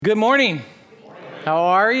Good morning. How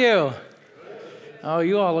are you? Oh,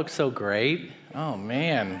 you all look so great. Oh,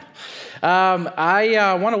 man.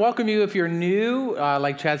 I want to welcome you if you're new.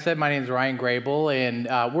 Like Chad said, my name is Ryan Grable,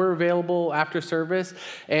 and we're available after service.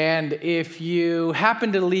 And if you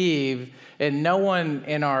happen to leave and no one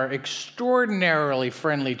in our extraordinarily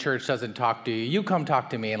friendly church doesn't talk to you, you come talk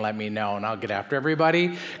to me and let me know, and I'll get after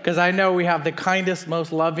everybody, because I know we have the kindest,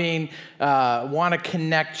 most loving, want to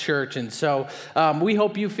connect church. And so we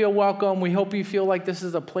hope you feel welcome. We hope you feel like this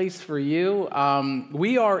is a place for you.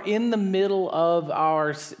 We are in the middle of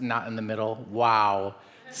our, not in the middle, wow.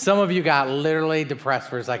 Some of you got literally depressed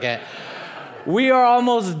for a second. We are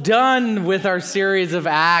almost done with our series of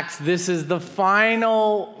Acts. This is the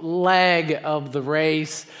final leg of the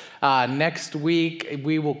race. Next week,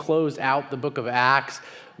 we will close out the book of Acts.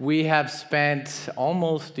 We have spent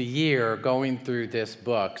almost a year going through this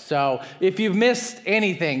book. So if you've missed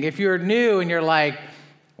anything, if you're new and you're like,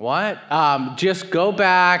 what? Just go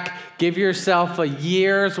back, give yourself a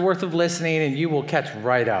year's worth of listening, and you will catch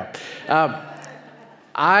right up.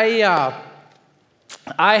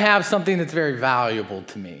 I have something that's very valuable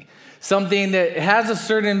to me, something that has a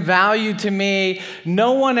certain value to me.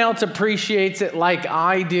 No one else appreciates it like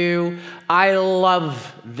I do. I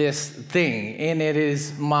love this thing, and it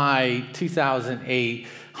is my 2008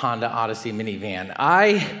 Honda Odyssey minivan.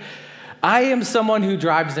 I am someone who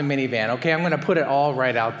drives a minivan, okay? I'm going to put it all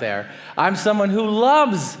right out there. I'm someone who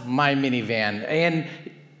loves my minivan, and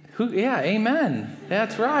amen.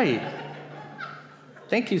 That's right.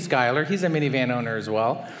 Thank you, Skylar. He's a minivan owner as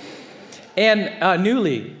well, and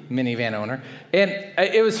newly minivan owner. And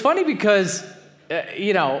it was funny because,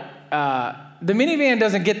 the minivan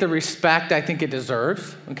doesn't get the respect I think it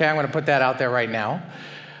deserves. Okay, I'm going to put that out there right now.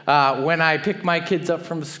 When I pick my kids up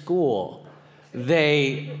from school,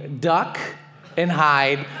 they duck and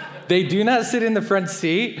hide. They do not sit in the front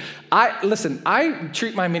seat. I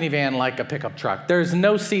treat my minivan like a pickup truck. There's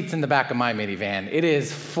no seats in the back of my minivan. It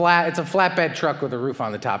is flat. It's a flatbed truck with a roof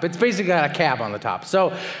on the top. It's basically got a cab on the top.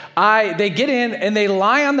 So they get in and they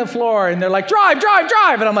lie on the floor and they're like, drive, drive,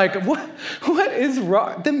 drive. And I'm like, what is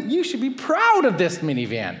wrong? You should be proud of this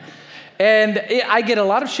minivan. And I get a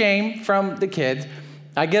lot of shame from the kids.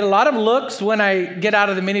 I get a lot of looks when I get out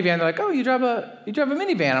of the minivan. They're like, "Oh, you drive a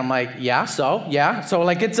minivan?" I'm like, "Yeah, so yeah." So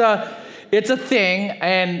like it's a thing.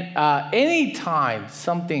 And anytime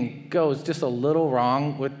something goes just a little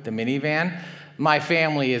wrong with the minivan, my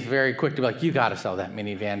family is very quick to be like, "You got to sell that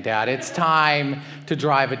minivan, Dad. It's time to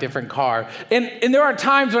drive a different car." And there are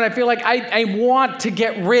times when I feel like I want to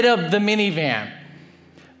get rid of the minivan,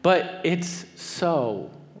 but it's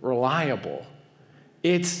so reliable.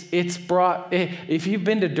 It's brought, if you've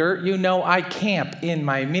been to dirt, you know I camp in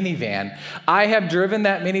my minivan. I have driven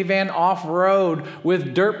that minivan off-road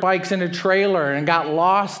with dirt bikes in a trailer and got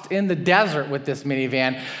lost in the desert with this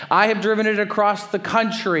minivan. I have driven it across the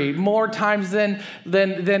country more times than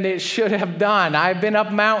it should have done. I've been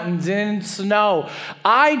up mountains in snow.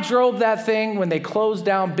 I drove that thing when they closed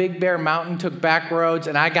down Big Bear Mountain, took back roads,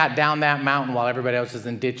 and I got down that mountain while everybody else is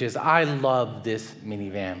in ditches. I love this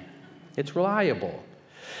minivan. It's reliable.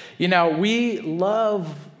 We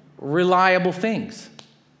love reliable things.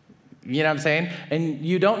 You know what I'm saying? And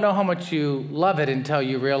you don't know how much you love it until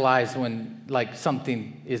you realize when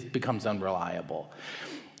something becomes unreliable.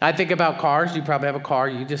 I think about cars. You probably have a car.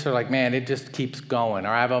 You just are like, man, it just keeps going. Or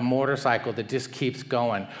I have a motorcycle that just keeps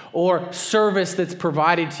going. Or service that's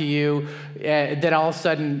provided to you that all of a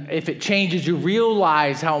sudden, if it changes, you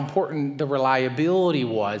realize how important the reliability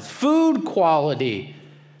was. Food quality.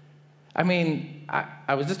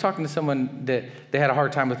 I was just talking to someone that they had a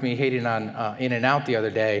hard time with me hating on In-N-Out the other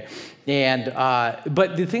day.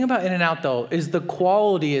 But the thing about In-N-Out, though, is the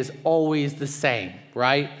quality is always the same,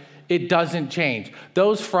 right? It doesn't change.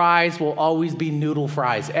 Those fries will always be noodle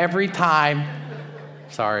fries every time.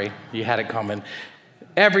 Sorry, you had it coming.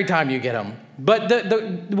 Every time you get them.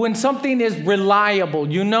 But when something is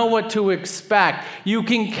reliable, you know what to expect. You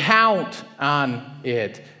can count on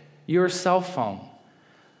it. Your cell phone.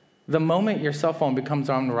 The moment your cell phone becomes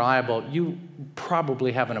unreliable, you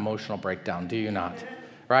probably have an emotional breakdown, do you not?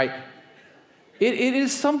 Right? It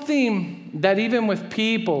is something that even with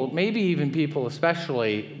people, maybe even people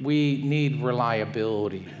especially, we need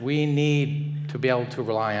reliability. We need to be able to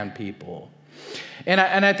rely on people. And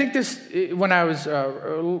I think this, when I was,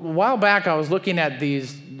 a while back, I was looking at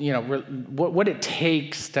these, what it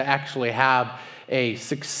takes to actually have a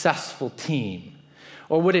successful team.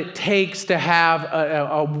 Or what it takes to have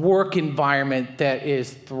a work environment that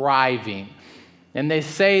is thriving. And they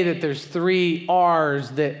say that there's 3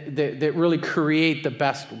 R's that really create the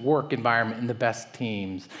best work environment and the best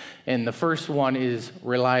teams. And the first one is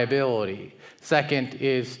reliability. Second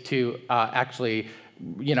is to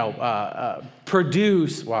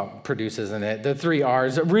produce. Well, produce isn't it? The 3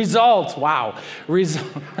 R's. Results. Wow.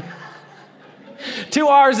 2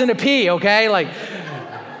 R's and a P, okay? Like,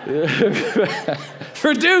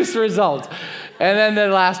 produce results. And then the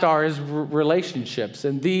last R is relationships,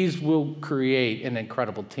 and these will create an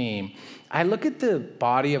incredible team. I look at the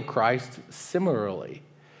body of Christ similarly.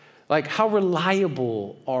 Like, how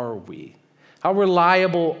reliable are we? How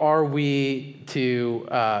reliable are we to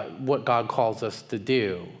what God calls us to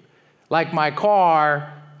do? Like my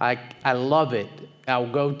car, I love it. I'll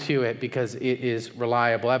go to it because it is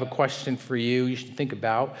reliable. I have a question for you should think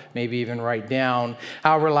about, maybe even write down.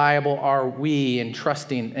 How reliable are we in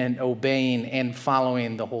trusting and obeying and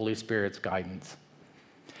following the Holy Spirit's guidance?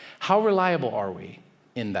 How reliable are we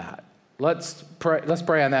in that? Let's pray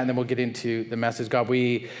on that, and then we'll get into the message. God,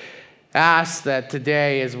 we ask that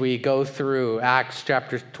today as we go through Acts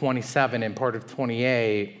chapter 27 and part of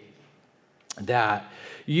 28, that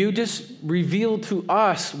you just reveal to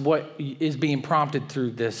us what is being prompted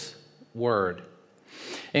through this word.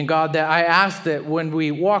 And God, that I ask that when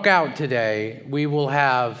we walk out today, we will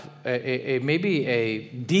have maybe a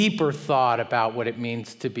deeper thought about what it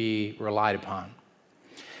means to be relied upon.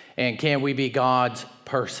 And can we be God's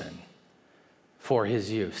person for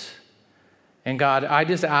his use? And God, I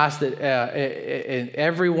just ask that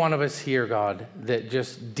every one of us here, God, that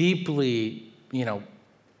just deeply,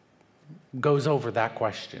 goes over that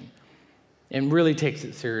question and really takes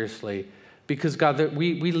it seriously. Because, God, that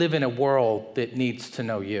we live in a world that needs to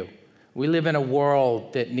know you. We live in a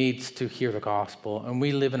world that needs to hear the gospel, and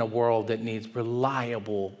we live in a world that needs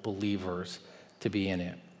reliable believers to be in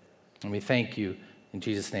it. And we thank you. In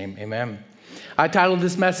Jesus' name, amen. I titled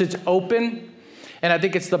this message, Open, and I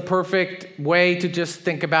think it's the perfect way to just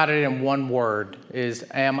think about it in one word, is,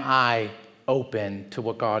 am I open to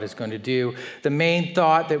what God is going to do? The main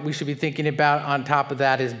thought that we should be thinking about on top of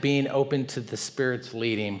that is being open to the Spirit's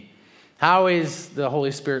leading. How is the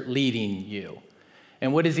Holy Spirit leading you?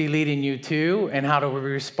 And what is he leading you to? And how do we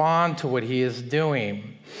respond to what he is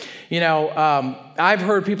doing? I've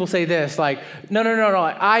heard people say this, like, no.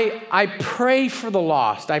 I pray for the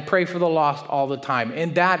lost. I pray for the lost all the time.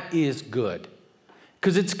 And that is good,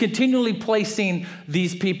 because it's continually placing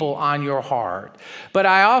these people on your heart. But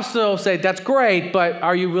I also say, that's great, but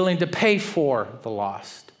are you willing to pay for the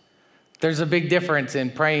lost? There's a big difference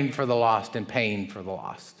in praying for the lost and paying for the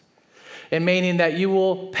lost. And meaning that you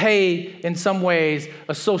will pay, in some ways,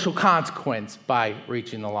 a social consequence by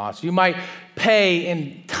reaching the lost. You might pay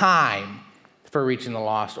in time for reaching the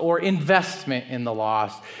lost, or investment in the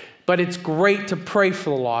lost. But it's great to pray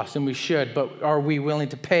for the lost, and we should, but are we willing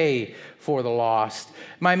to pay for the lost?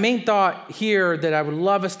 My main thought here that I would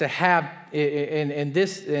love us to have in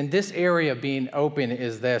this area of being open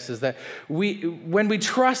is that when we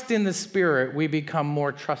trust in the Spirit, we become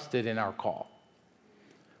more trusted in our call.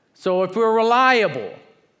 So if we're reliable,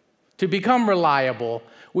 to become reliable,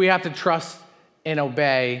 we have to trust and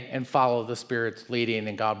obey and follow the Spirit's leading,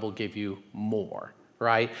 and God will give you more,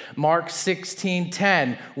 right? Mark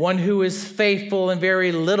 16:10, one who is faithful in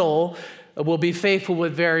very little will be faithful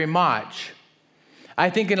with very much.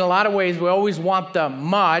 I think in a lot of ways we always want the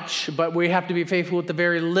much, but we have to be faithful with the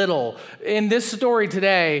very little. In this story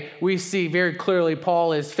today, we see very clearly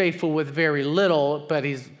Paul is faithful with very little, but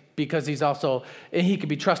because he's also, he can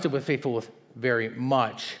be trusted with faithful with very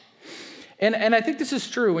much. And I think this is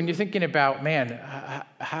true when you're thinking about, man,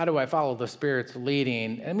 how do I follow the Spirit's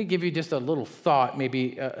leading? Let me give you just a little thought,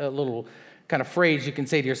 maybe a little kind of phrase you can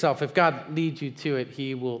say to yourself. If God leads you to it,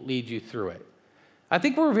 he will lead you through it. I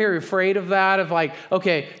think we're very afraid of that, of like,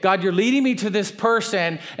 okay, God, you're leading me to this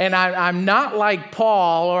person, and I'm not like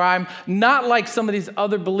Paul, or I'm not like some of these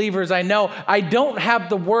other believers I know. I don't have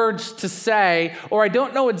the words to say, or I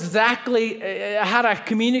don't know exactly how to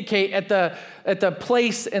communicate at the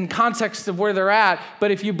place and context of where they're at.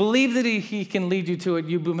 But if you believe that he can lead you to it,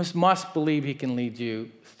 you must believe he can lead you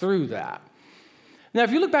through that. Now,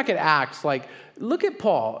 if you look back at Acts, look at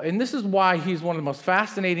Paul, and this is why he's one of the most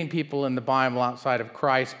fascinating people in the Bible outside of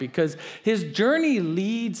Christ, because his journey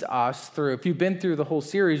leads us through, if you've been through the whole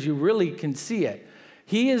series, you really can see it.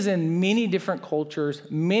 He is in many different cultures,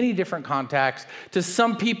 many different contexts. To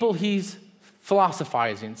some people, he's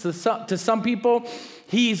philosophizing. To some people,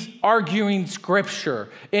 he's arguing scripture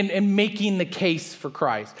and making the case for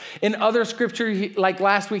Christ. In other scripture, like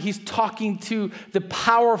last week, he's talking to the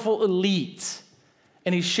powerful elites,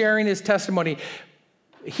 and he's sharing his testimony.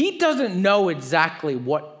 He doesn't know exactly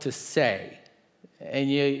what to say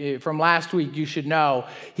And from last week, you should know,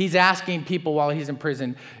 he's asking people while he's in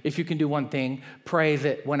prison, if you can do one thing, pray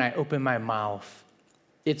that when I open my mouth,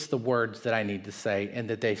 it's the words that I need to say and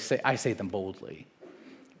that I say them boldly.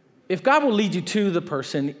 If God will lead you to the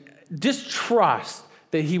person, just trust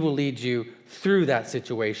that he will lead you through that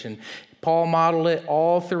situation. Paul modeled it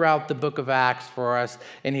all throughout the book of Acts for us,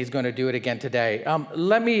 and he's going to do it again today.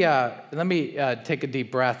 Let me take a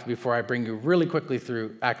deep breath before I bring you really quickly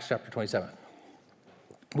through Acts chapter 27.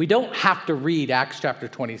 We don't have to read Acts chapter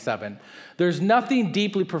 27. There's nothing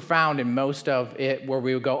deeply profound in most of it where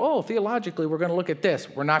we would go, oh, theologically, we're going to look at this.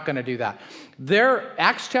 We're not going to do that.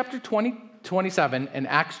 Acts chapter 27 and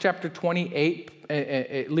Acts chapter 28,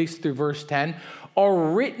 at least through verse 10,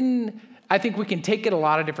 are written. I think we can take it a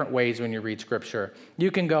lot of different ways when you read Scripture.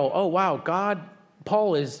 You can go, oh, wow,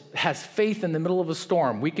 Paul has faith in the middle of a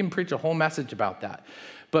storm. We can preach a whole message about that.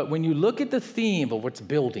 But when you look at the theme of what's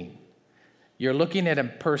building, you're looking at a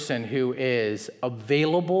person who is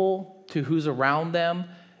available to who's around them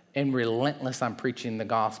and relentless on preaching the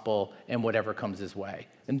gospel and whatever comes his way.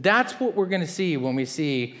 And that's what we're going to see when we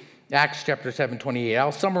see Acts chapter 7:28.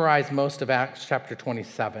 I'll summarize most of Acts chapter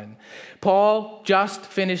 27. Paul just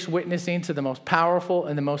finished witnessing to the most powerful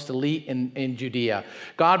and the most elite in Judea.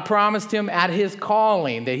 God promised him at his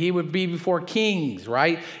calling that he would be before kings,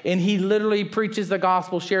 right? And he literally preaches the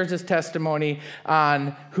gospel, shares his testimony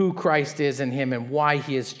on who Christ is in him and why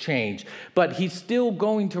he has changed. But he's still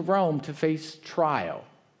going to Rome to face trial.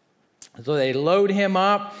 So they load him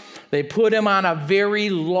up. They put him on a very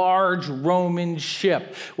large Roman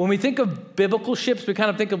ship. When we think of biblical ships, we kind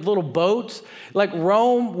of think of little boats. Like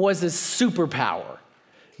Rome was a superpower.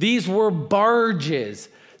 These were barges.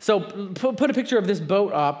 So put a picture of this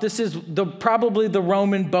boat up. This is probably the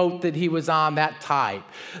Roman boat that he was on, that type.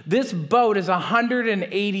 This boat is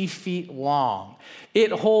 180 feet long.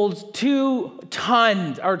 It holds 20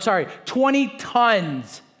 tons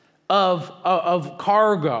of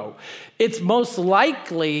cargo. It's most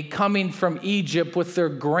likely coming from Egypt with their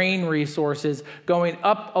grain resources going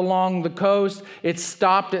up along the coast. It's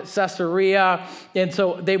stopped at Caesarea, and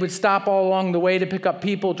so they would stop all along the way to pick up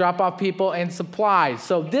people, drop off people, and supplies.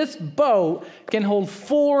 So this boat can hold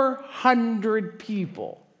 400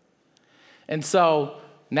 people. And so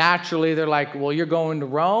naturally, they're like, well, you're going to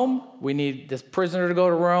Rome. We need this prisoner to go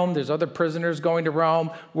to Rome. There's other prisoners going to Rome.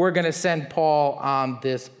 We're going to send Paul on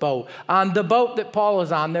this boat. On the boat that Paul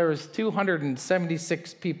is on, there is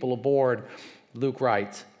 276 people aboard, Luke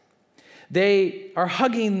writes. They are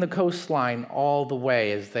hugging the coastline all the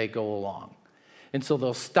way as they go along. And so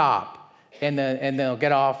they'll stop, and then they'll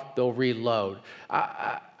get off, they'll reload.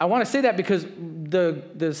 I want to say that because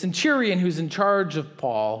the centurion who's in charge of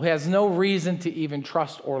Paul, who has no reason to even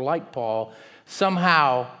trust or like Paul,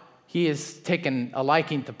 somehow he has taken a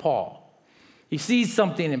liking to Paul. He sees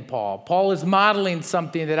something in Paul. Paul is modeling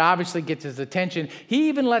something that obviously gets his attention. He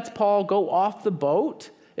even lets Paul go off the boat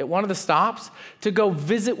at one of the stops to go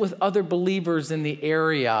visit with other believers in the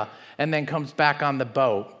area and then comes back on the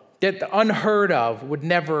boat. That unheard of would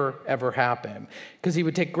never, ever happen because he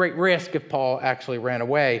would take great risk if Paul actually ran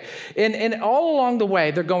away. And all along the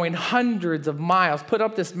way, they're going hundreds of miles. Put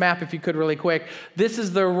up this map if you could really quick. This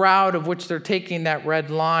is the route of which they're taking that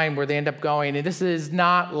red line where they end up going. And this is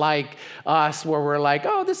not like us where we're like,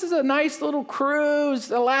 oh, this is a nice little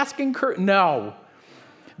cruise, Alaskan cruise. No.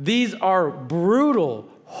 These are brutal,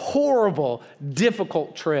 horrible,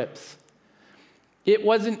 difficult trips. It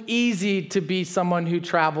wasn't easy to be someone who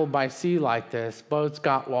traveled by sea like this. Boats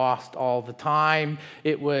got lost all the time.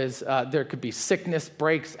 It was there could be sickness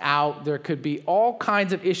breaks out. There could be all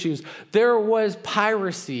kinds of issues. There was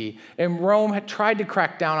piracy, and Rome had tried to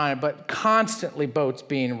crack down on it, but constantly boats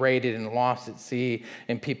being raided and lost at sea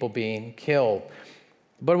and people being killed.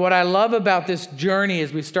 But what I love about this journey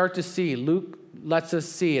is we start to see, Luke lets us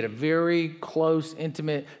see at a very close,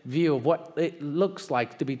 intimate view of what it looks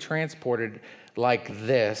like to be transported like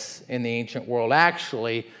this in the ancient world.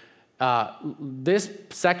 Actually, this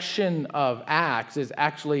section of Acts is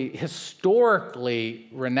actually historically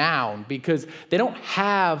renowned because they don't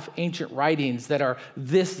have ancient writings that are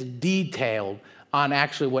this detailed on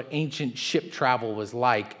actually what ancient ship travel was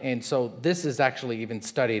like. And so this is actually even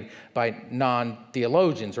studied by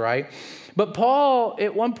non-theologians, right? But Paul,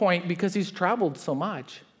 at one point, because he's traveled so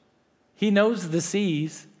much, he knows the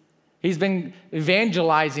seas. He's been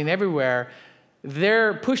evangelizing everywhere.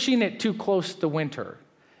 They're pushing it too close to winter.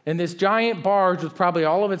 And this giant barge with probably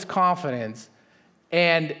all of its confidence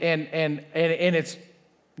and its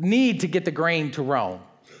need to get the grain to Rome.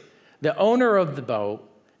 The owner of the boat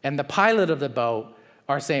and the pilot of the boat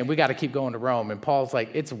are saying, we got to keep going to Rome. And Paul's like,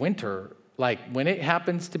 it's winter. Like, when it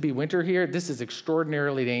happens to be winter here, this is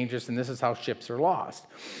extraordinarily dangerous, and this is how ships are lost.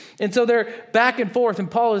 And so they're back and forth, and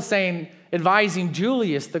Paul is advising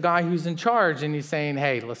Julius, the guy who's in charge, and he's saying,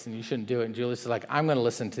 hey, listen, you shouldn't do it. And Julius is like, I'm going to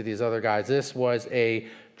listen to these other guys. This was a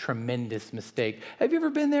tremendous mistake. Have you ever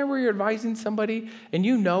been there where you're advising somebody, and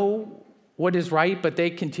you know what is right, but they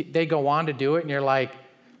go on to do it, and you're like,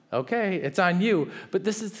 okay, it's on you. But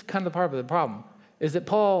this is kind of the part of the problem, is that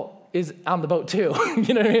Paul is on the boat too.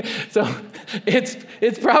 You know what I mean? So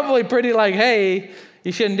it's probably pretty like, hey,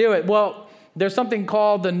 you shouldn't do it. Well, there's something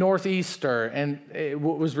called the northeaster, and it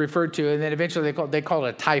was referred to, and then eventually they called it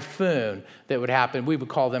a typhoon that would happen. We would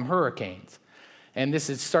call them hurricanes. And this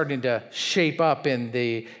is starting to shape up in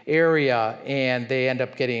the area, and they end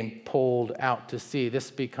up getting pulled out to sea.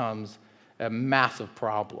 This becomes a massive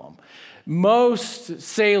problem. Most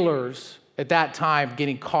sailors at that time,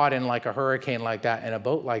 getting caught in like a hurricane like that in a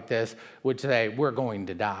boat like this would say, we're going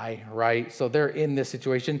to die, right? So they're in this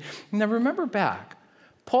situation. Now remember back,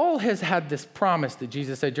 Paul has had this promise that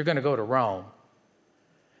Jesus said, you're going to go to Rome.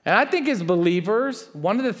 And I think as believers,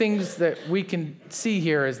 one of the things that we can see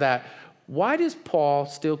here is that why does Paul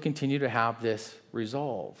still continue to have this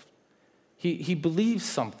resolve? He believes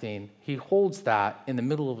something. He holds that in the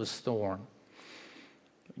middle of a storm.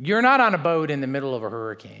 You're not on a boat in the middle of a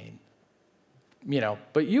hurricane.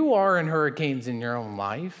 But you are in hurricanes in your own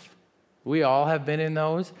life. We all have been in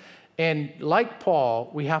those. And like Paul,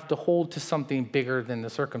 we have to hold to something bigger than the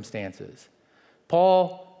circumstances.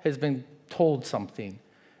 Paul has been told something,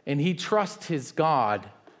 and he trusts his God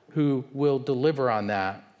who will deliver on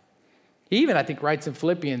that. He even, I think, writes in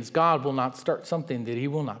Philippians, God will not start something that he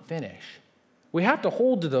will not finish. We have to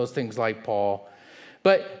hold to those things like Paul.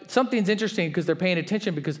 But something's interesting because they're paying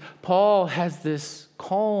attention, because Paul has this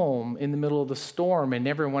calm in the middle of the storm and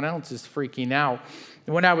everyone else is freaking out.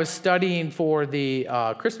 When I was studying for the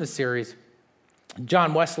Christmas series,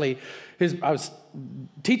 John Wesley, I was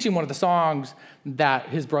teaching one of the songs that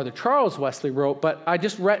his brother Charles Wesley wrote, but I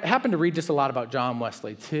just happened to read just a lot about John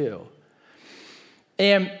Wesley too.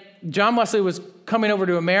 And John Wesley was coming over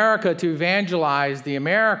to America to evangelize the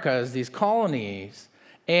Americas, these colonies.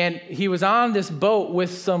 And he was on this boat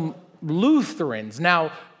with some Lutherans.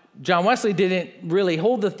 Now, John Wesley didn't really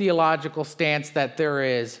hold the theological stance that there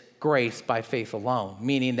is grace by faith alone,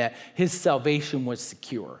 meaning that his salvation was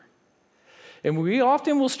secure. And we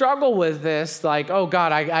often will struggle with this, like, oh,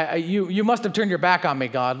 God, you must have turned your back on me,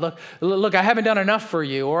 God. Look, I haven't done enough for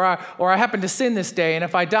you, or I happened to sin this day, and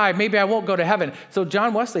if I die, maybe I won't go to heaven. So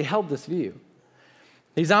John Wesley held this view.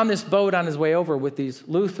 He's on this boat on his way over with these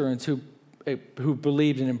Lutherans who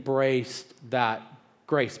believed and embraced that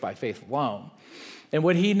grace by faith alone. And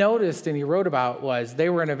what he noticed and he wrote about was they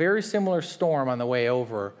were in a very similar storm on the way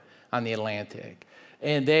over on the Atlantic.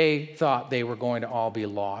 And they thought they were going to all be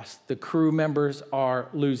lost. The crew members are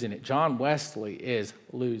losing it. John Wesley is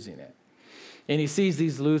losing it. And he sees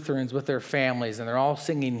these Lutherans with their families, and they're all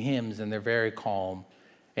singing hymns, and they're very calm.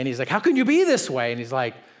 And he's like, how can you be this way? And he's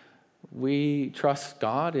like, we trust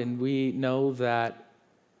God, and we know that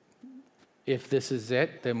if this is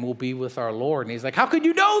it, then we'll be with our Lord. And he's like, how could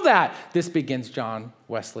you know that? This begins John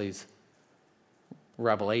Wesley's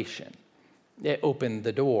revelation. It opened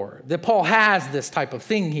the door. That Paul has this type of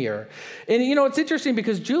thing here. And it's interesting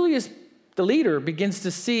because Julius, the leader, begins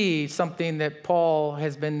to see something that Paul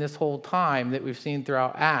has been this whole time that we've seen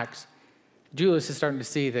throughout Acts. Julius is starting to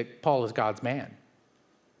see that Paul is God's man.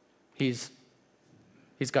 He's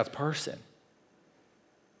God's person.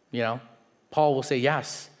 Paul will say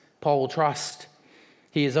yes. Paul will trust.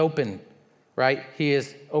 He is open, right? He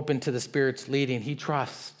is open to the Spirit's leading. He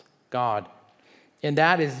trusts God. And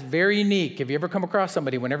that is very unique. Have you ever come across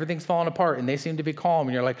somebody when everything's falling apart and they seem to be calm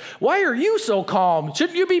and you're like, why are you so calm?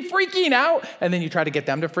 Shouldn't you be freaking out? And then you try to get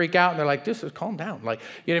them to freak out and they're like, just calm down. Like,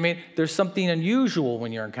 you know what I mean? There's something unusual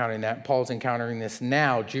when you're encountering that. Paul's encountering this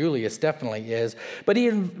now. Julius definitely is.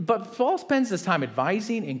 But Paul spends this time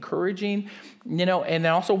advising, encouraging, and then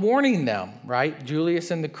also warning them, right?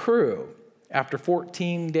 Julius and the crew, after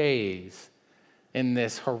 14 days in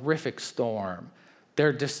this horrific storm,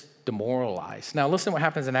 they're just demoralized. Now listen to what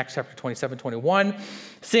happens in Acts chapter 27, 21.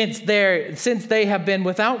 Since they have been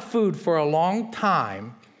without food for a long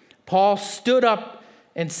time, Paul stood up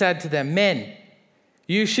and said to them, men,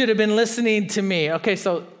 you should have been listening to me. Okay,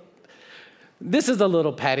 so this is a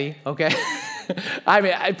little petty, okay? I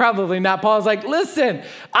mean, probably not. Paul's like, listen,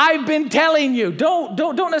 I've been telling you.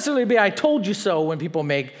 Don't necessarily be I told you so when people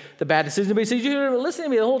make the bad decision. But he says, you should have been listening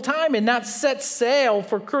to me the whole time and not set sail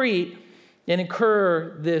for Crete and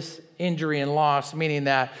incur this injury and loss, meaning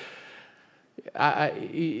that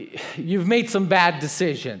you've made some bad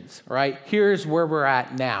decisions, right? Here's where we're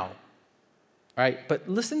at now. right? But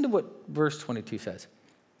listen to what verse 22 says.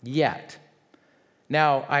 Yet,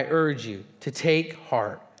 now I urge you to take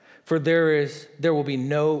heart, for there will be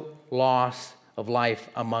no loss of life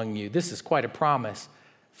among you. This is quite a promise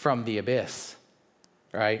from the abyss,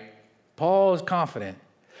 right? Paul is confident,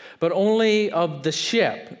 but only of the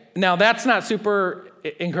ship. Now, that's not super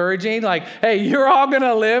encouraging. Like, hey, you're all going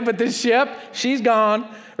to live, but this ship, she's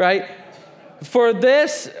gone, right? For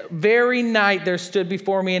this very night there stood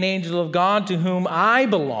before me an angel of God to whom I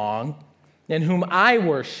belong and whom I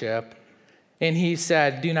worship. And he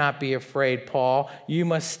said, do not be afraid, Paul. You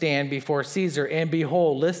must stand before Caesar. And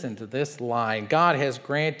behold, listen to this line. God has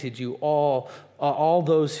granted you all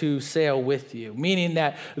those who sail with you. Meaning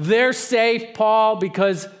that they're safe, Paul,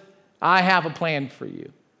 because I have a plan for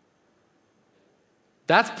you.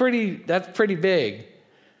 That's pretty big.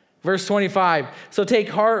 Verse 25. So take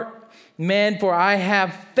heart, men, for I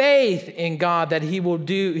have faith in God that it will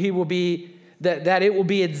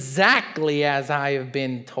be exactly as I have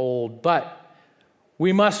been told. But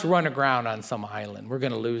we must run aground on some island. We're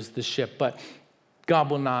going to lose the ship, but God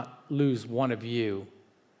will not lose one of you.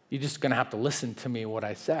 You're just going to have to listen to me what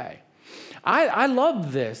I say. I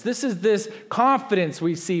love this. This is this confidence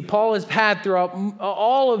we see Paul has had throughout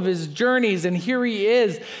all of his journeys, and here he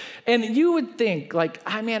is. And you would think, like,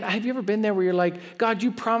 man, have you ever been there where you're like, God,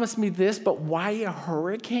 you promised me this, but why a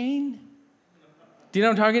hurricane? Do you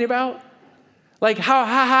know what I'm talking about? Like, how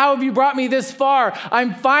have you brought me this far?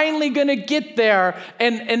 I'm finally going to get there,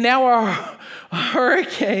 and now a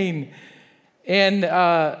hurricane.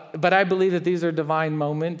 But I believe that these are divine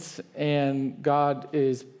moments, and God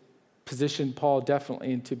is positioned Paul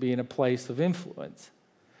definitely to be in a place of influence.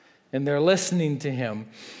 And they're listening to him.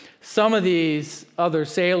 Some of these other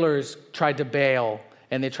sailors tried to bail,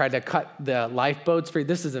 and they tried to cut the lifeboats free.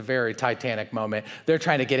 This is a very Titanic moment. They're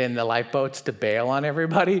trying to get in the lifeboats to bail on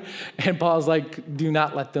everybody. And Paul's like, do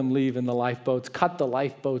not let them leave in the lifeboats. Cut the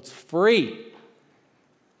lifeboats free.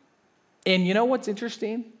 And you know what's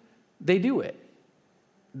interesting? They do it.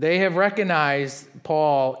 They have recognized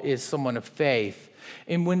Paul is someone of faith.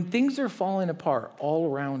 And when things are falling apart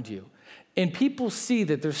all around you, and people see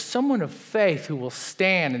that there's someone of faith who will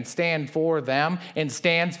stand for them and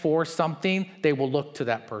stands for something, they will look to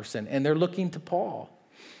that person. And they're looking to Paul.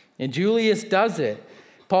 And Julius does it.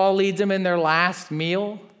 Paul leads them in their last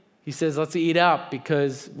meal. He says, let's eat up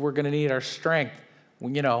because we're going to need our strength,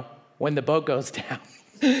 when the boat goes down.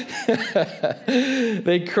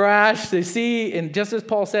 They crash. They see, and just as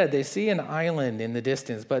Paul said, they see an island in the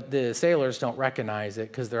distance, but the sailors don't recognize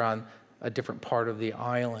it because they're on a different part of the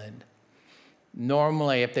island.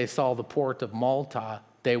 Normally, if they saw the port of Malta,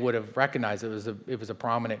 they would have recognized it was a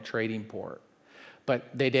prominent trading port. But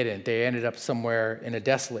they didn't. They ended up somewhere in a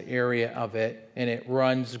desolate area of it, and it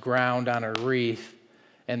runs ground on a reef,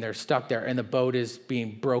 and they're stuck there, and the boat is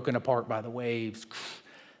being broken apart by the waves.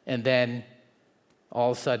 And then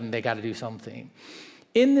all of a sudden, they got to do something.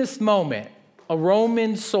 In this moment, a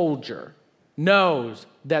Roman soldier knows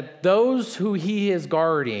that those who he is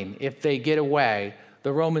guarding, if they get away,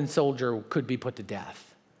 the Roman soldier could be put to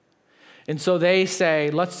death. And so they say,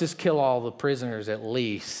 let's just kill all the prisoners at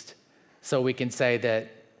least, so we can say that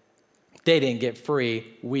they didn't get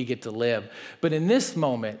free, we get to live. But in this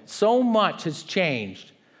moment, so much has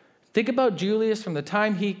changed. Think about Julius from the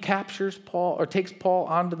time he captures Paul or takes Paul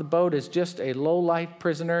onto the boat as just a low-life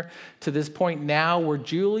prisoner to this point now where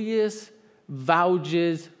Julius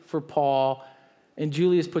vouches for Paul, and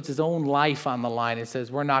Julius puts his own life on the line and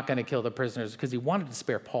says, we're not going to kill the prisoners, because he wanted to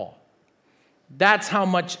spare Paul. That's how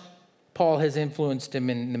much Paul has influenced him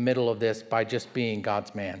in the middle of this by just being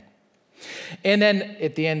God's man. And then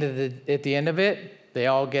at the end of it, they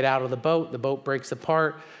all get out of the boat breaks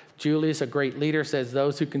apart. Julius, a great leader, says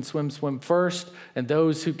those who can swim, swim first, and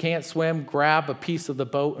those who can't swim, grab a piece of the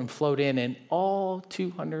boat and float in, and all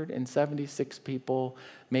 276 people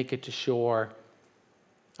make it to shore.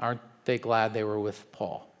 Aren't they glad they were with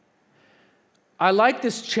Paul? I like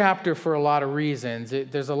this chapter for a lot of reasons.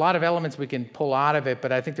 There's a lot of elements we can pull out of it,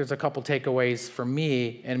 but I think there's a couple takeaways for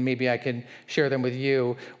me, and maybe I can share them with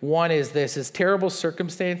you. One is this, is terrible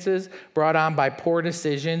circumstances brought on by poor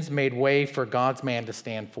decisions made way for God's man to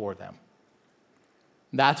stand for them.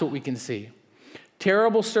 That's what we can see.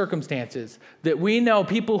 Terrible circumstances that we know,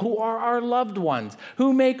 people who are our loved ones,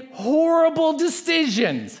 who make horrible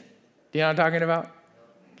decisions. Do you know what I'm talking about?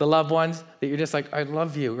 The loved ones that you're just like, I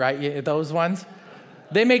love you, right? Those ones.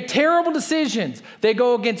 They make terrible decisions. They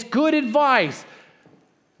go against good advice.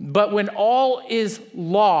 But when all is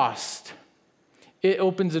lost, it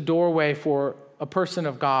opens a doorway for a person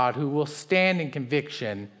of God who will stand in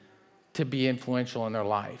conviction to be influential in their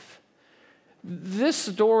life. This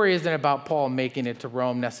story isn't about Paul making it to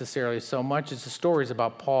Rome necessarily so much as the story is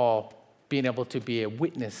about Paul being able to be a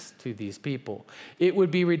witness to these people. It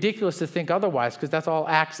would be ridiculous to think otherwise, because that's all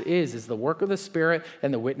Acts is the work of the Spirit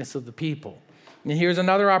and the witness of the people. And here's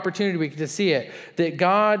another opportunity we get to see it, that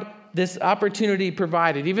God, this opportunity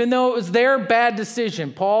provided. Even though it was their bad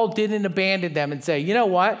decision, Paul didn't abandon them and say, you know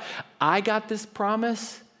what, I got this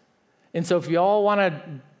promise. And so if you all want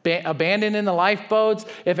to abandon in the lifeboats,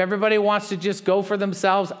 if everybody wants to just go for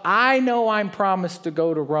themselves, I know I'm promised to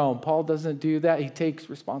go to Rome. Paul doesn't do that. He takes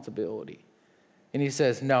responsibility. And he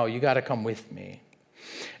says, no, you got to come with me.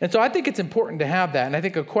 And so I think it's important to have that. And I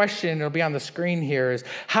think a question, it'll be on the screen here, is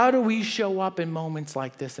how do we show up in moments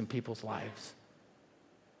like this in people's lives?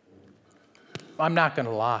 I'm not going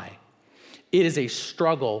to lie. It is a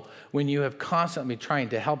struggle when you have constantly trying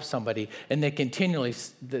to help somebody and they continually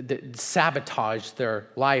sabotage their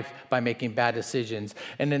life by making bad decisions.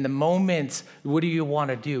 And in the moments, what do you want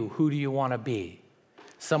to do? Who do you want to be?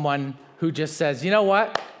 Someone who just says, you know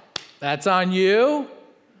what? That's on you.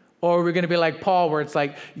 Or we're going to be like Paul, where it's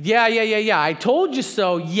like, yeah, I told you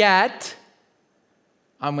so, yet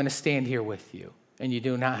I'm going to stand here with you, and you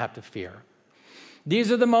do not have to fear.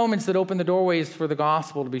 These are the moments that open the doorways for the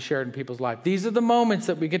gospel to be shared in people's life. These are the moments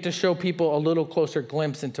that we get to show people a little closer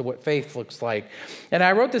glimpse into what faith looks like. And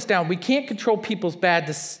I wrote this down. We can't control people's bad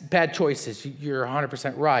choices. You're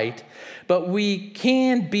 100% right. But we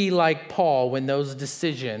can be like Paul when those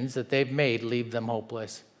decisions that they've made leave them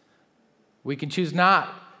hopeless. We can choose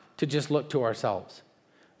not to just look to ourselves.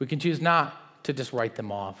 We can choose not to just write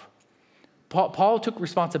them off. Paul took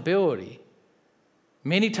responsibility.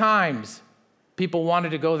 Many times, people wanted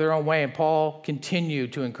to go their own way, and Paul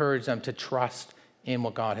continued to encourage them to trust in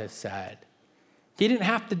what God has said. He didn't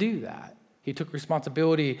have to do that. He took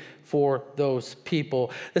responsibility for those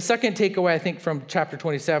people. The second takeaway, I think, from chapter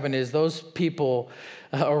 27 is those people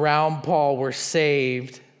around Paul were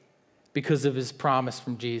saved because of his promise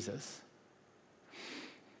from Jesus.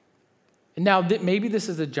 Now, maybe this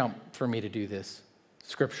is a jump for me to do this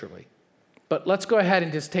scripturally, but let's go ahead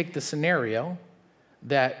and just take the scenario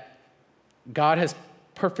that God has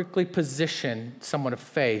perfectly positioned someone of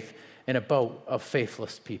faith in a boat of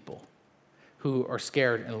faithless people who are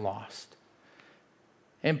scared and lost.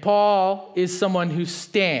 And Paul is someone who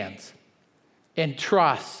stands and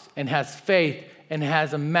trusts and has faith and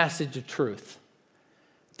has a message of truth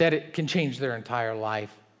that it can change their entire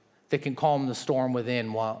life, that can calm the storm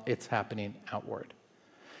within while it's happening outward.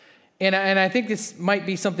 And I think this might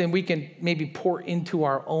be something we can maybe pour into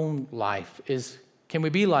our own life is, can we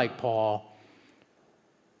be like Paul?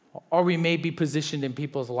 Or we may be positioned in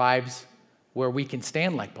people's lives where we can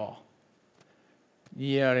stand like Paul.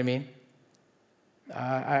 You know what I mean?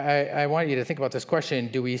 I want you to think about this question.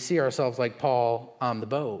 Do we see ourselves like Paul on the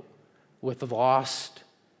boat with the lost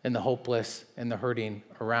and the hopeless and the hurting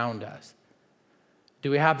around us? Do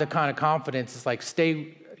we have the kind of confidence? It's like,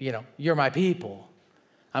 stay, you're my people.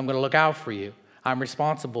 I'm going to look out for you. I'm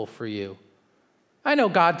responsible for you. I know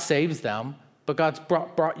God saves them, but God's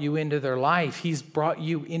brought you into their life. He's brought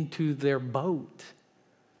you into their boat.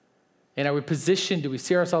 And are we positioned? Do we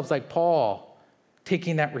see ourselves like Paul,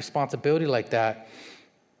 taking that responsibility like that?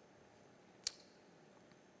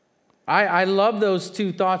 I love those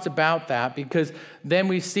two thoughts about that, because then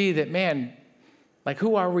we see that, man, like,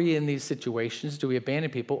 who are we in these situations? Do we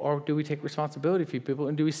abandon people, or do we take responsibility for people?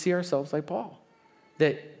 And do we see ourselves like Paul,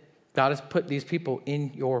 that God has put these people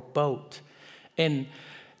in your boat? And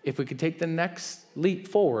if we could take the next leap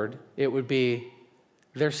forward, it would be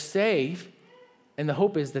they're safe, and the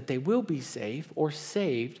hope is that they will be safe or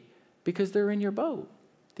saved because they're in your boat.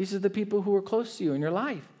 These are the people who are close to you in your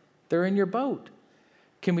life. They're in your boat.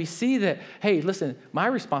 Can we see that, hey, listen, my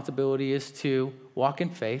responsibility is to walk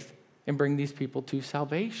in faith and bring these people to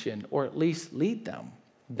salvation, or at least lead them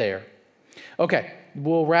there. Okay,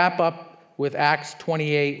 we'll wrap up with Acts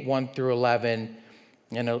 28, 1 through 11,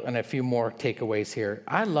 and a few more takeaways here.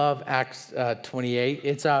 I love Acts 28.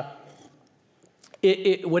 It's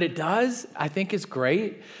what it does, I think is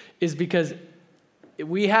great, is because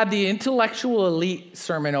we had the intellectual elite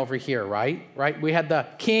sermon over here, right? We had the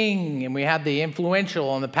king, and we had the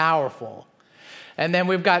influential and the powerful. And then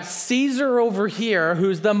we've got Caesar over here,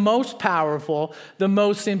 who's the most powerful, the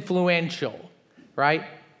most influential, right?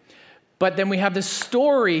 But then we have this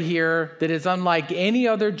story here that is unlike any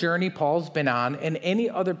other journey Paul's been on and any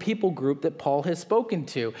other people group that Paul has spoken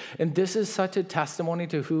to. And this is such a testimony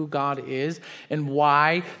to who God is and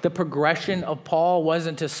why the progression of Paul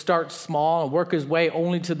wasn't to start small and work his way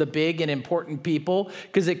only to the big and important people,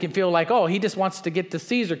 because it can feel like, oh, he just wants to get to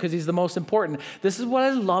Caesar because he's the most important. This is what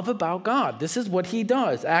I love about God. This is what he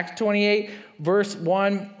does. Acts 28, verse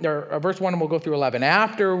 1, and we'll go through 11.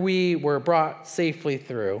 After we were brought safely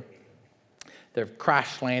through, they've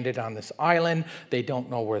crash landed on this island. They don't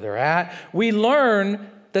know where they're at. We learn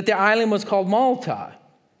that the island was called Malta.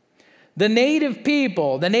 The native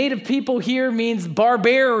people here means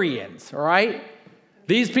barbarians, all right?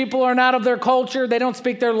 These people are not of their culture. They don't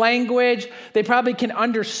speak their language. They probably can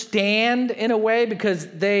understand in a way because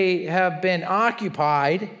they have been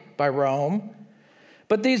occupied by Rome.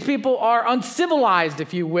 But these people are uncivilized,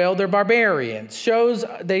 if you will. They're barbarians.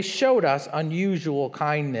 They showed us unusual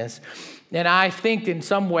kindness. And I think in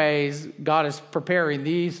some ways, God is preparing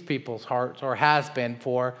these people's hearts, or has been,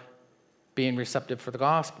 for being receptive for the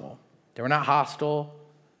gospel. They were not hostile.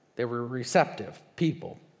 They were receptive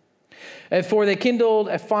people. And for they kindled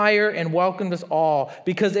a fire and welcomed us all,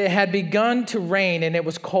 because it had begun to rain and it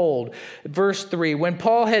was cold. Verse 3, when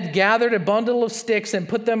Paul had gathered a bundle of sticks and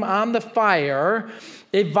put them on the fire,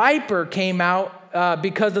 a viper came out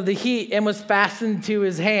because of the heat and was fastened to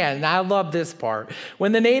his hand. And I love this part.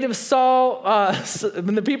 When the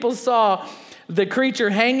people saw the creature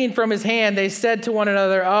hanging from his hand, they said to one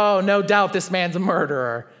another, oh, no doubt this man's a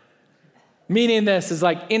murderer. Meaning this is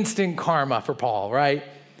like instant karma for Paul, right?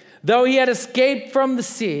 Though he had escaped from the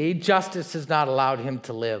sea, justice has not allowed him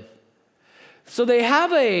to live. So they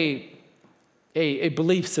have a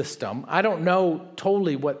belief system. I don't know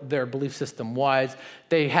totally what their belief system was.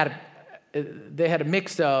 They had a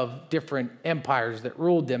mix of different empires that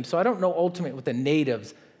ruled them. So I don't know ultimately what the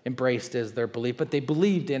natives embraced as their belief, but they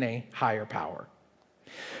believed in a higher power.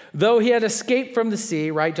 Though he had escaped from the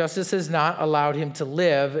sea, right, justice has not allowed him to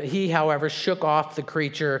live. He, however, shook off the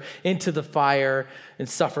creature into the fire and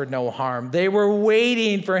suffered no harm. They were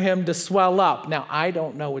waiting for him to swell up. Now, I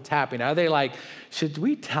don't know what's happening. Are they like, should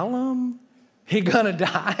we tell him he's gonna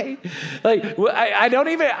die? Like, I don't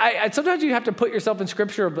even, sometimes you have to put yourself in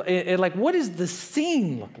scripture and like, what does the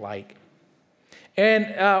scene look like?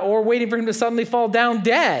 And, or waiting for him to suddenly fall down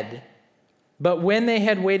dead. But when they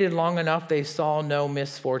had waited long enough, they saw no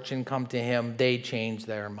misfortune come to him. They changed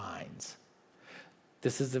their minds.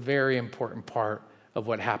 This is a very important part of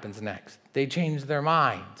what happens next. They changed their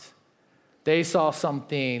minds. They saw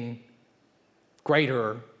something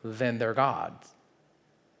greater than their gods.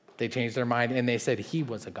 They changed their mind and they said he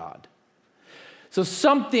was a god. So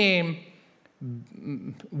something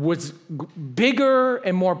was bigger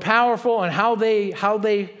and more powerful, and how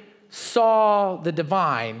they saw the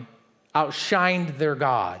divine outshined their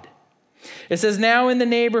God. It says, now in the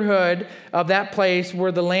neighborhood of that place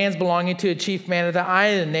were the lands belonging to a chief man of the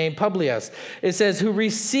island named Publius. It says, who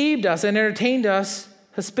received us and entertained us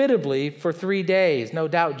hospitably for 3 days. No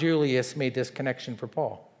doubt Julius made this connection for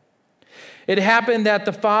Paul. It happened that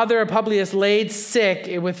the father of Publius laid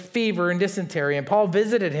sick with fever and dysentery, and Paul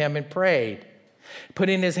visited him and prayed.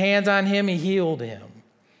 Putting his hands on him, he healed him.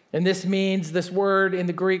 And this means, this word in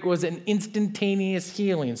the Greek was an instantaneous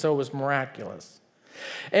healing, so it was miraculous.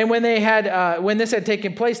 And when this had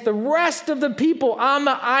taken place, the rest of the people on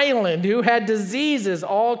the island who had diseases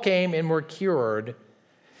all came and were cured.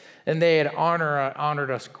 And they had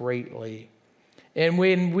honored us greatly. And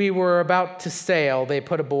when we were about to sail, they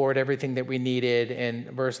put aboard everything that we needed.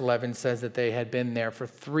 And verse 11 says that they had been there for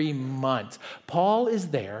 3 months. Paul is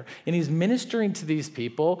there, and he's ministering to these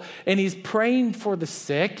people, and he's praying for the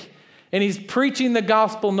sick, and he's preaching the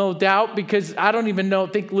gospel, no doubt, because I don't even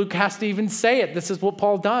think Luke has to even say it. This is what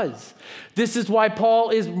Paul does. This is why Paul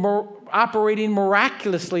is operating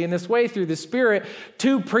miraculously in this way through the Spirit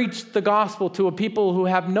to preach the gospel to a people who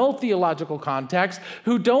have no theological context,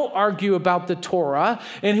 who don't argue about the Torah,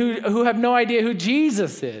 and who have no idea who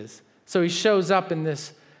Jesus is. So he shows up in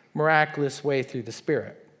this miraculous way through the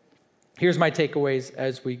Spirit. Here's my takeaways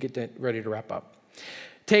as we get ready to wrap up.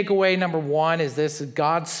 Takeaway number 1 is this: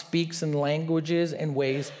 God speaks in languages and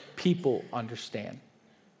ways people understand.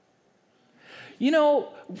 You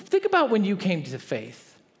know, think about when you came to faith.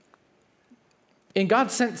 And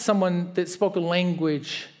God sent someone that spoke a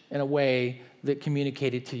language in a way that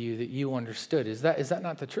communicated to you that you understood. Is that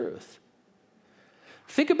not the truth?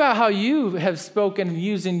 Think about how you have spoken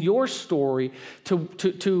using your story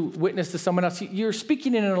to witness to someone else. You're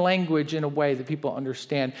speaking in a language in a way that people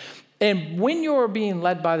understand. And when you're being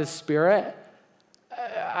led by the Spirit,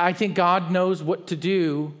 I think God knows what to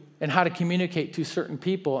do and how to communicate to certain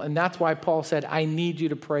people. And that's why Paul said, I need you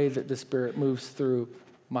to pray that the Spirit moves through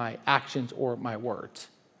my actions or my words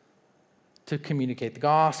to communicate the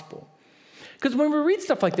gospel. Because when we read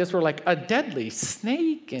stuff like this, we're like a deadly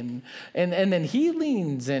snake and then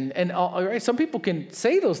healings and all, right? Some people can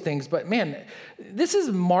say those things, but man, this is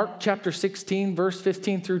Mark chapter 16, verse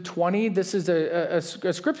 15 through 20. This is a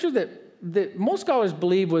scripture that most scholars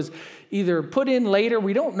believe was either put in later.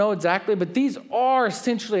 We don't know exactly, but these are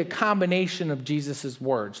essentially a combination of Jesus'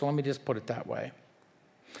 words. So let me just put it that way.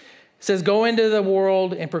 It says, go into the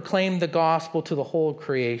world and proclaim the gospel to the whole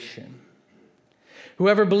creation.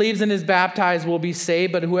 Whoever believes and is baptized will be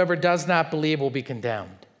saved, but whoever does not believe will be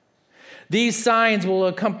condemned. These signs will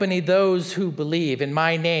accompany those who believe. In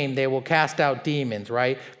my name, they will cast out demons,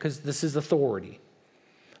 right? Because this is authority.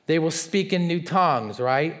 They will speak in new tongues,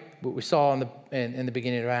 right? What we saw in the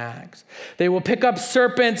beginning of Acts. They will pick up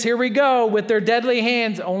serpents, here we go, with their deadly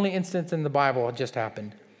hands. Only instance in the Bible, it just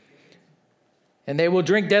happened. And they will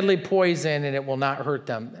drink deadly poison, and it will not hurt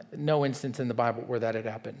them. No instance in the Bible where that had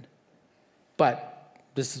happened. But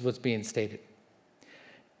this is what's being stated.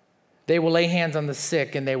 They will lay hands on the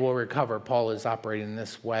sick and they will recover. Paul is operating in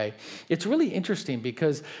this way. It's really interesting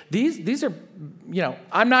because these are,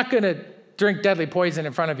 I'm not going to drink deadly poison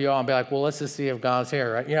in front of you all and be like, well, let's just see if God's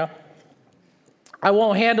here, right? I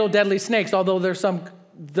won't handle deadly snakes, although there's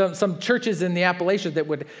some churches in the Appalachians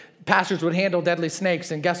that pastors would handle deadly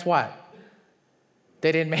snakes, and guess what?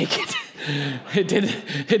 They didn't make it.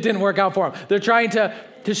 It didn't work out for them. They're trying to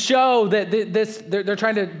show that they're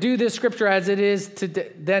trying to do this scripture as it is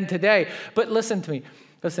today. But listen to me.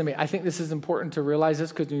 I think this is important to realize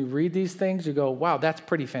this, because when you read these things, you go, wow, that's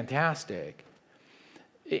pretty fantastic.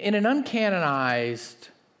 In an uncanonized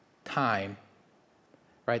time,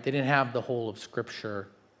 right, they didn't have the whole of Scripture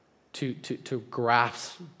to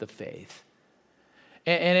grasp the faith.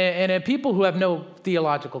 And people who have no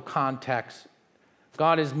theological context,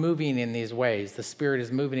 God is moving in these ways. The Spirit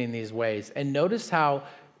is moving in these ways. And notice how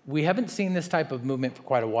we haven't seen this type of movement for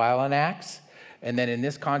quite a while in Acts. And then in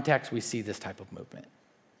this context, we see this type of movement,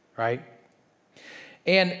 right?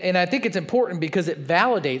 And I think it's important because it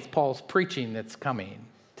validates Paul's preaching that's coming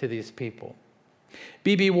to these people.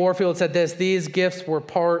 B.B. Warfield said this: these gifts were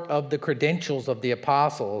part of the credentials of the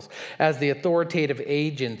apostles as the authoritative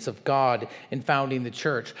agents of God in founding the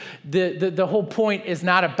church. The whole point is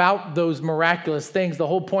not about those miraculous things. The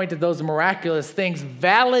whole point of those miraculous things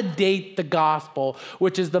validate the gospel,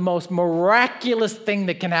 which is the most miraculous thing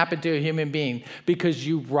that can happen to a human being, because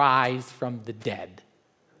you rise from the dead.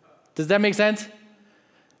 Does that make sense?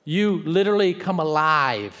 You literally come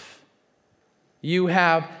alive. You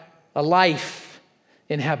have a life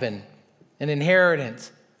in heaven, an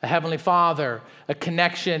inheritance, a heavenly Father, a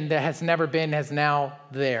connection that has never been, has now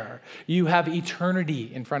there. You have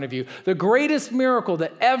eternity in front of you. The greatest miracle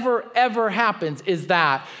that ever happens is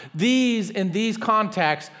that in these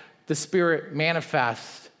contexts, the Spirit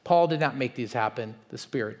manifests. Paul did not make these happen. The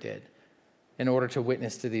Spirit did, in order to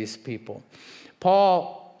witness to these people.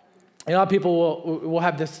 Paul, a lot of people will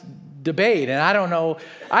have this debate, and I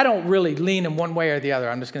don't really lean in one way or the other.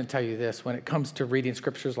 I'm just going to tell you this: when it comes to reading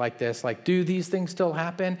scriptures like this, like, do these things still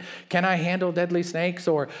happen? Can I handle deadly snakes?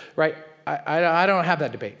 Or, right, I don't have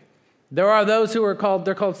that debate. There are those who they're called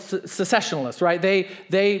cessationalists, right?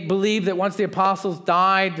 They believe that once the apostles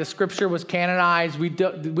died, the scripture was canonized. We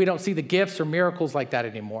don't see the gifts or miracles like that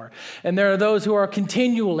anymore. And there are those who are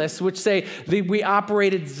continualists, which say we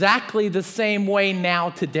operate exactly the same way now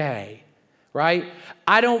today, right?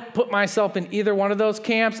 I don't put myself in either one of those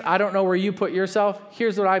camps. I don't know where you put yourself.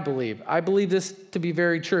 Here's what I believe. I believe this to be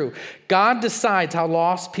very true. God decides how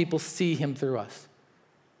lost people see him through us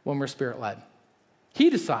when we're Spirit-led. He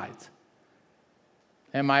decides.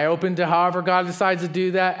 Am I open to however God decides to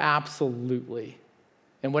do that? Absolutely.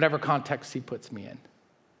 In whatever context he puts me in.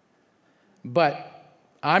 But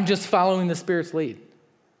I'm just following the Spirit's lead.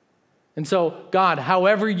 And so, God,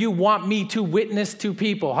 however you want me to witness to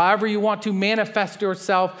people, however you want to manifest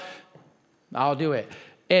yourself, I'll do it.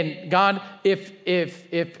 And God, if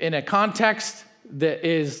in a context that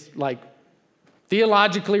is like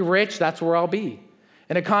theologically rich, that's where I'll be.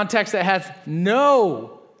 In a context that has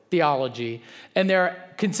no theology, and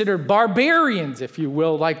they're considered barbarians, if you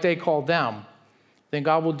will, like they call them, then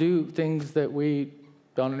God will do things that we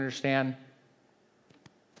don't understand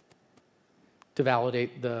to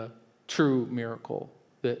validate the true miracle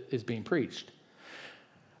that is being preached.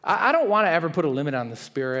 I don't want to ever put a limit on the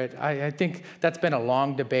Spirit. I think that's been a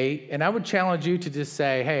long debate, and I would challenge you to just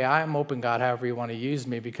say, hey, I'm open, God, however you want to use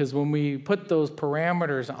me, because when we put those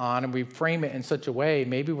parameters on and we frame it in such a way,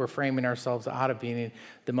 maybe we're framing ourselves out of being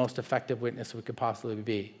the most effective witness we could possibly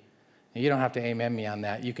be. And you don't have to amen me on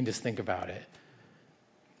that. You can just think about it.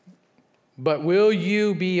 But will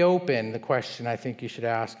you be open? The question I think you should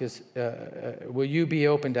ask is, will you be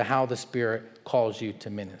open to how the Spirit calls you to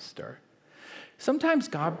minister? Sometimes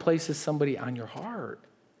God places somebody on your heart.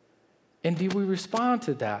 And do we respond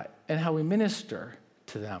to that and how we minister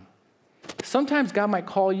to them? Sometimes God might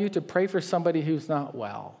call you to pray for somebody who's not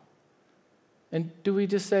well. And do we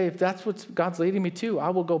just say, if that's what God's leading me to, I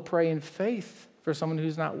will go pray in faith for someone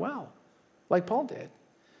who's not well, like Paul did.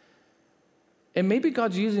 And maybe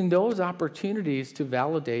God's using those opportunities to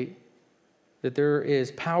validate that there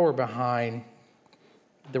is power behind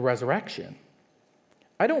the resurrection.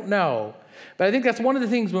 I don't know, but I think that's one of the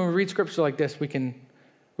things when we read scripture like this, we can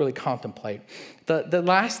really contemplate. The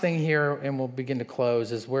last thing here, and we'll begin to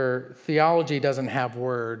close, is where theology doesn't have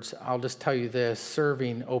words. I'll just tell you this: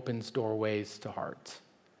 serving opens doorways to hearts.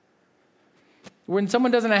 When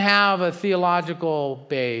someone doesn't have a theological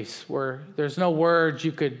base, where there's no words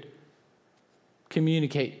you could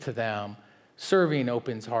communicate to them, serving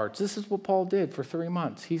opens hearts. This is what Paul did for 3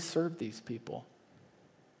 months. He served these people.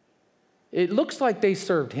 It looks like they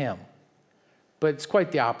served him, but it's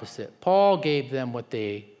quite the opposite. Paul gave them what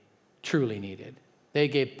they truly needed. They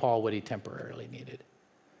gave Paul what he temporarily needed.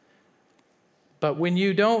 But when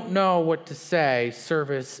you don't know what to say,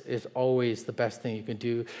 service is always the best thing you can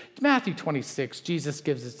do. Matthew 26, Jesus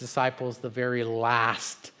gives his disciples the very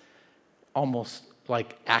last, almost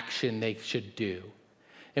like action they should do.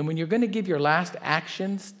 And when you're going to give your last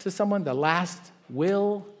actions to someone, the last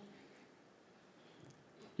will,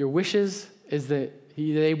 your wishes is that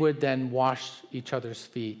they would then wash each other's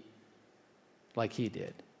feet like he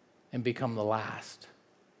did and become the last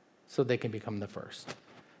so they can become the first.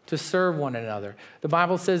 To serve one another. The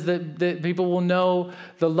Bible says that people will know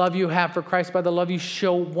the love you have for Christ by the love you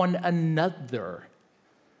show one another.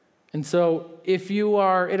 And so if you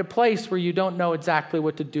are at a place where you don't know exactly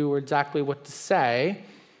what to do or exactly what to say,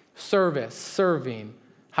 serving,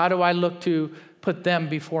 how do I look to put them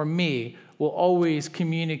before me, will always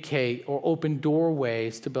communicate or open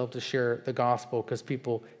doorways to be able to share the gospel because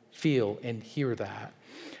people feel and hear that.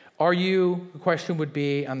 The question would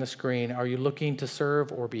be on the screen, are you looking to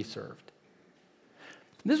serve or be served?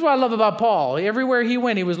 This is what I love about Paul. Everywhere he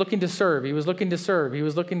went, he was looking to serve. He was looking to serve. He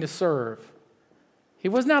was looking to serve. He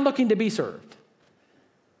was not looking to be served.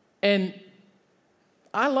 And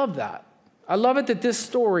I love that. I love it that this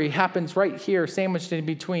story happens right here, sandwiched in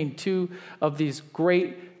between two of these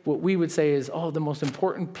great, what we would say is, the most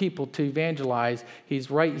important people to evangelize.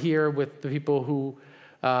 He's right here with the people who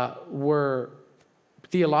were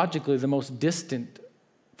theologically the most distant,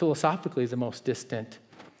 philosophically the most distant,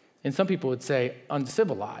 and some people would say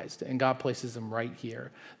uncivilized, and God places them right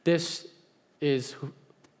here. This is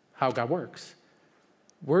how God works.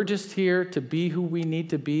 We're just here to be who we need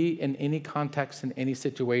to be in any context, in any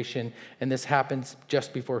situation, and this happens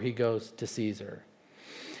just before he goes to Caesar.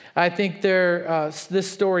 I think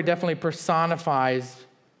this story definitely personifies,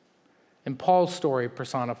 and Paul's story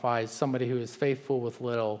personifies somebody who is faithful with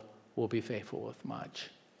little will be faithful with much,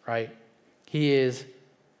 right? He is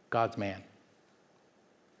God's man.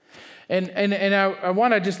 And I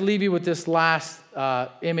want to just leave you with this last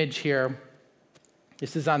image here.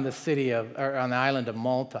 This is on on the island of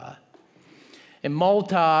Malta. In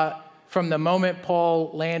Malta, from the moment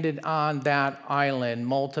Paul landed on that island,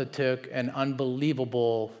 Malta took an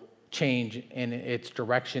unbelievable change in its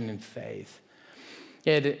direction and faith.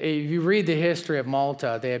 If you read the history of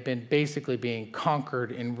Malta, they have been basically being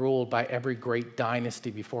conquered and ruled by every great dynasty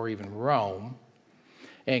before even Rome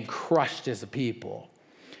and crushed as a people.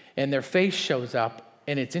 And their faith shows up,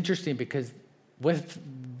 and it's interesting because with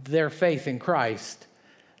their faith in Christ,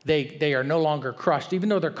 they are no longer crushed. Even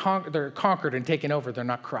though they're conquered and taken over, they're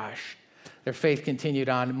not crushed. Their faith continued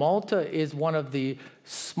on. Malta is one of the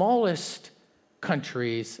smallest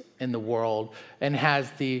countries in the world and has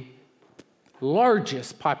the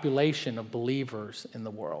largest population of believers in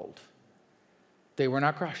the world. They were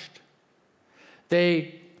not crushed.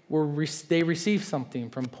 They received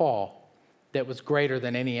something from Paul that was greater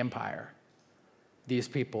than any empire, these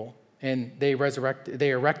people. And they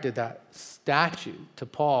erected that statue to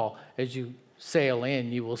Paul. As you sail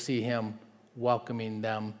in, you will see him welcoming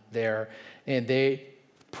them there. And they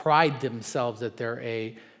pride themselves that they're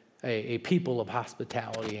a people of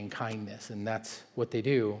hospitality and kindness, and that's what they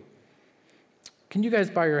do. Can you guys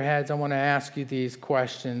bow your heads? I want to ask you these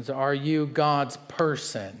questions. Are you God's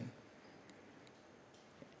person?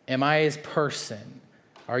 Am I his person?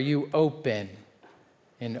 Are you open?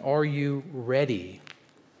 And are you ready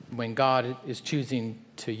when God is choosing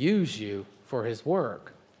to use you for his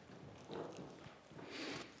work?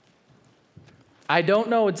 I don't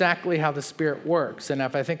know exactly how the Spirit works. And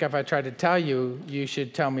if I try to tell you, you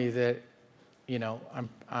should tell me that,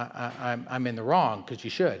 I'm in the wrong, because you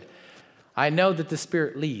should. I know that the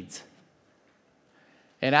Spirit leads.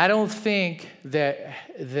 And I don't think that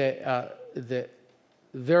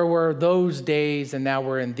there were those days and now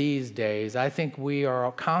we're in these days. I think we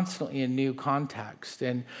are constantly in new context.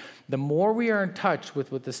 And the more we are in touch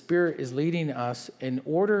with what the Spirit is leading us in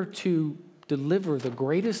order to deliver the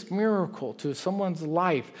greatest miracle to someone's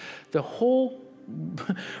life, the whole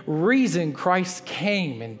reason Christ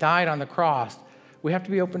came and died on the cross, we have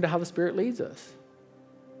to be open to how the Spirit leads us.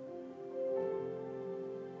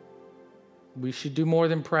 We should do more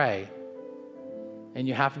than pray. And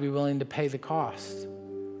you have to be willing to pay the cost.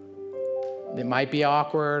 It might be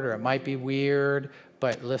awkward or it might be weird,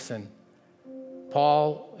 but listen,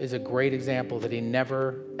 Paul is a great example that he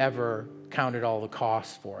never, ever counted all the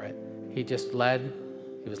costs for it. He just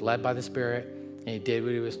was led by the Spirit, and he did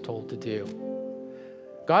what he was told to do.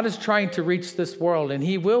 God is trying to reach this world, and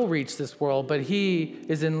he will reach this world, but he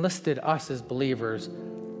has enlisted us as believers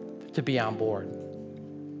to be on board.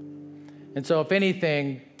 And so if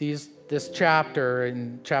anything, this chapter,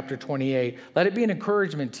 in chapter 28, let it be an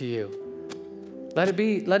encouragement to you. Let it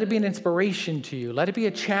be an inspiration to you. Let it be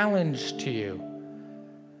a challenge to you.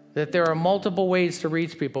 That there are multiple ways to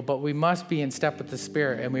reach people, but we must be in step with the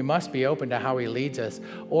Spirit, and we must be open to how he leads us.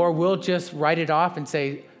 Or we'll just write it off and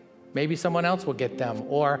say, maybe someone else will get them,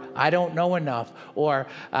 or I don't know enough, or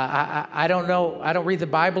I don't know, I don't read the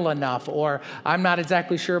Bible enough, or I'm not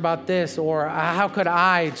exactly sure about this, or how could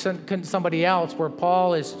couldn't somebody else, where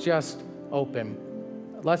Paul is just open.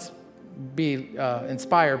 Let's be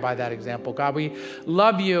inspired by that example. God, we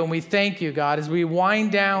love you and we thank you, God, as we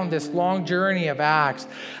wind down this long journey of Acts.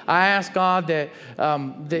 I ask, God, that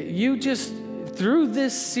you just, through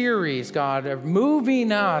this series, God, of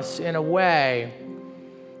moving us in a way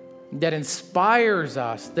that inspires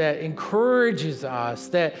us, that encourages us,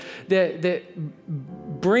 that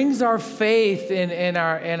brings our faith and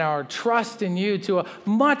our trust in you to a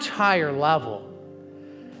much higher level.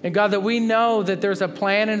 And God, that we know that there's a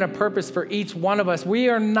plan and a purpose for each one of us. We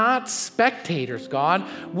are not spectators, God.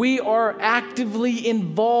 We are actively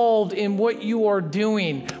involved in what you are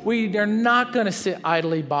doing. We are not going to sit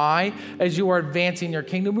idly by as you are advancing your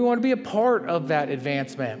kingdom. We want to be a part of that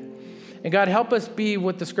advancement. And God, help us be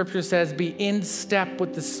what the scripture says, be in step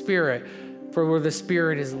with the Spirit, for where the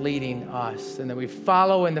Spirit is leading us. And that we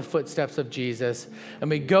follow in the footsteps of Jesus, and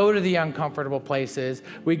we go to the uncomfortable places,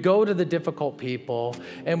 we go to the difficult people,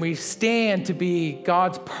 and we stand to be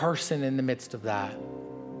God's person in the midst of that.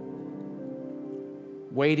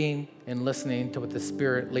 Waiting and listening to what the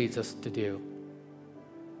Spirit leads us to do.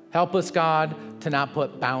 Help us, God, to not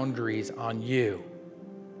put boundaries on you.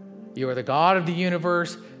 You are the God of the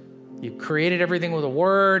universe. You created everything with a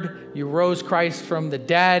word. You rose Christ from the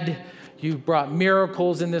dead. You brought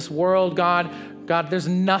miracles in this world, God. God, there's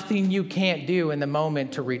nothing you can't do in the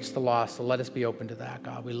moment to reach the lost. So let us be open to that,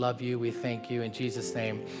 God. We love you. We thank you. In Jesus'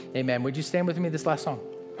 name, amen. Would you stand with me this last song?